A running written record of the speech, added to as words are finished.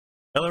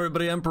Hello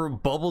everybody, Emperor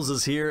Bubbles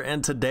is here,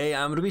 and today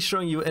I'm going to be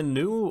showing you a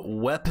new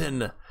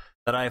weapon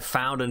that I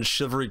found in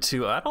Chivalry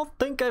 2. I don't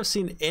think I've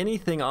seen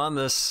anything on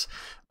this,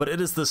 but it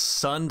is the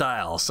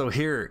Sundial. So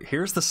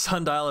here's the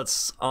Sundial.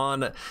 It's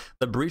on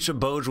the Breach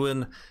of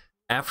Bojwin.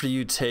 After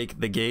you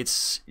take the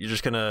gates, you're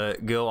just going to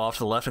go off to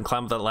the left and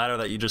climb up that ladder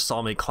that you just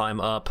saw me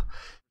climb up.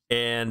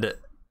 And,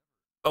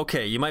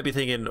 okay, you might be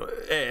thinking,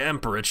 hey,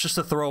 Emperor, it's just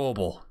a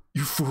throwable.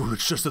 You fool,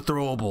 it's just a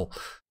throwable.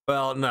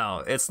 Well,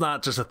 no, it's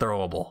not just a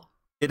throwable.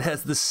 It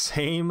has the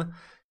same,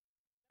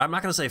 I'm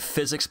not going to say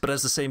physics, but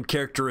has the same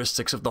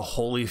characteristics of the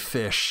holy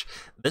fish.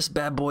 This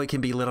bad boy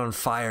can be lit on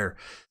fire.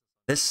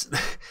 This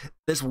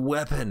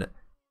weapon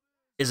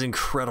is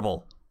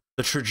incredible.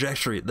 The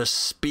trajectory, the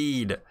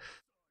speed,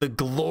 the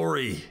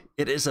glory,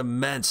 it is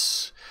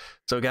immense.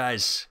 So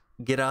guys,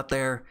 get out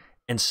there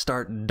and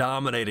start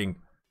dominating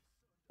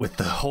with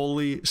the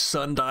holy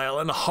Sundial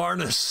and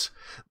harness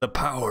the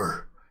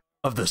power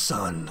of the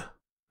sun.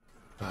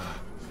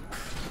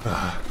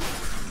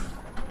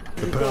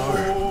 The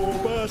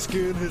power bask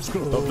in his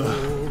glory. Of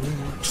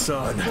the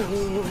sun.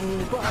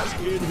 Bask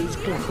in his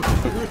glory.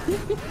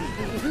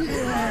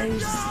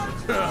 Yes.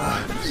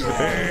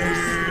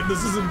 Hey,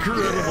 this is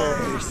incredible.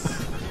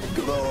 Yes.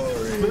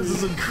 Glory. This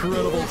is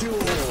incredible.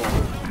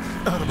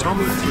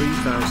 Tommy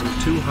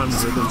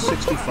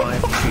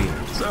 3265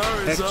 cheers.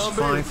 Sorry, X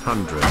zombie.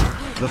 500.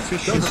 The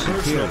fish is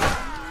superior.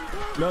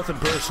 Nothing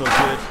personal,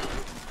 kid.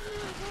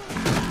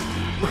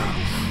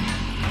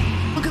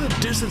 Look at the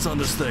distance on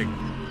this thing.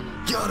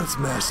 God, it's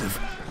massive.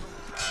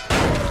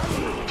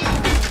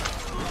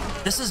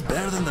 This is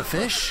better than the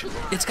fish.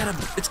 It's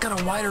got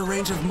a wider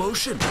range of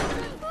motion.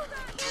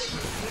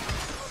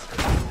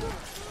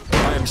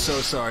 I am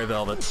so sorry,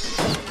 Velvet.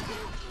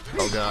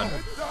 Oh God.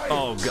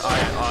 Oh God,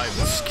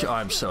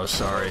 I'm so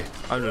sorry.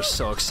 I'm just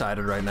so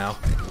excited right now.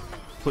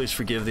 Please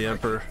forgive the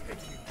Emperor.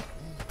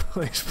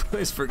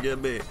 Please forgive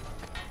me.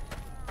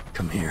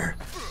 Come here.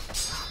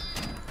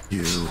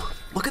 You.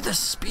 Look at the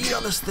speed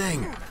on this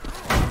thing.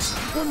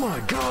 Oh my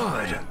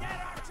God!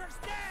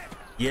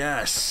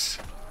 Yes!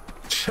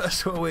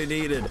 Just what we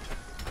needed.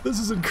 This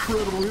is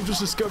incredible. We've just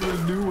discovered a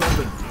new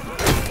weapon.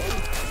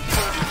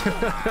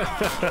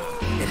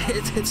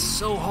 It hits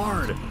so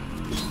hard.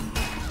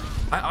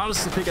 I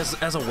honestly think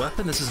as a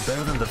weapon, this is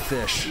better than the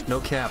fish. No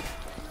cap.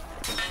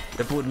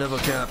 It would never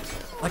cap.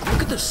 Like,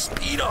 look at the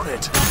speed on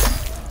it.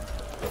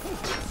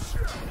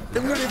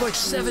 And we already have like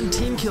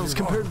 17 kills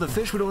compared to the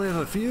fish. We'd only have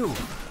a few.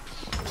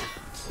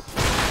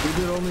 We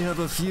did only have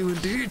a few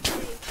indeed.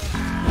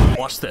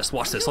 Watch this,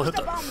 watch this. I'll hit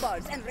the...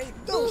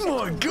 Oh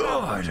my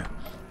God!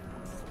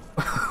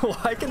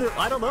 Why can it...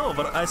 I don't know,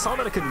 but I saw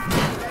that it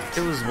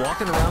was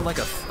walking around like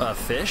a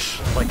fish.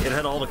 Like, it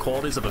had all the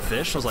qualities of a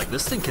fish. I was like,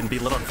 this thing can be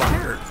lit on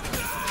fire.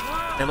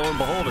 And lo and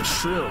behold,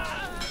 it's true.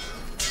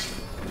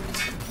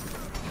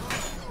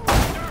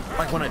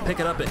 Like, when I pick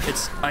it up,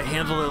 I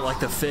handle it like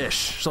the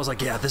fish. So I was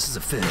like, yeah, this is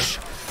a fish.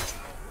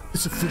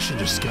 It's a fish in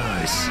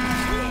disguise.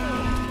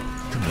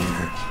 Come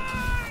here.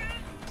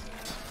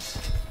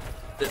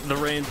 The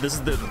rain. This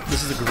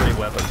is a great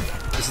weapon.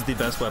 This is the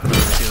best weapon I've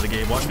ever seen in the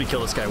game. Watch me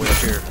kill this guy way up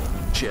here.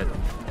 Shit.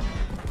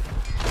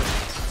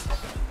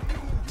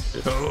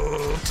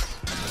 Oh.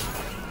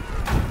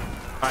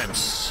 I am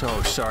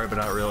so sorry, but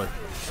not really.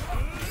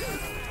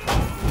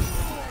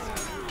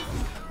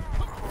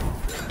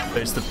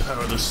 Face the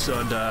power of the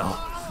Sundial.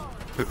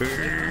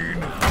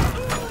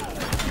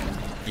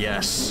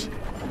 Yes.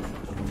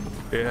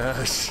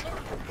 Yes.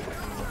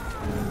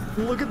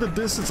 Look at the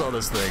distance on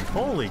this thing.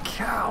 Holy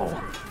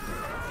cow.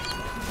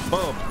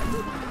 Boom.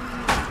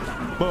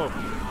 Boom.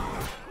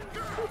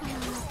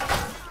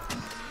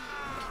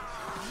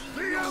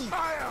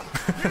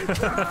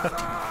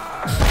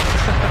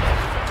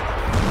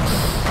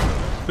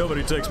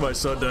 Nobody takes my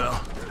Sundial.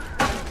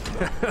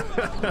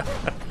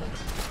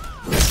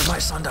 Where'd my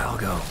Sundial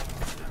go?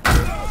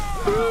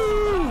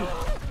 Ooh.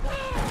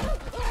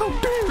 How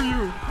dare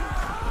you?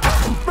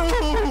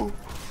 No!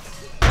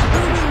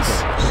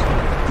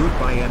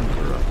 Goodbye,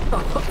 Emperor.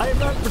 I am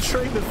not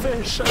betraying the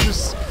fish. I'm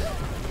just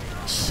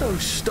so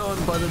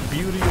stunned by the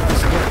beauty of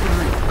this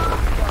weaponry.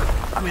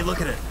 I mean,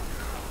 look at it.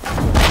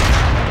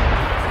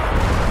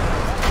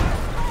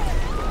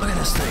 Look at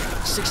this thing.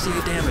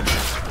 68 damage.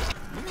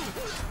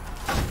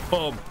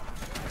 Boom.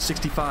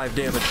 65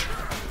 damage.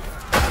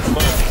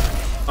 Boom.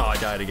 Oh, I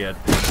died again.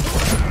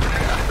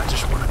 I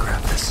just want to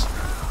grab this.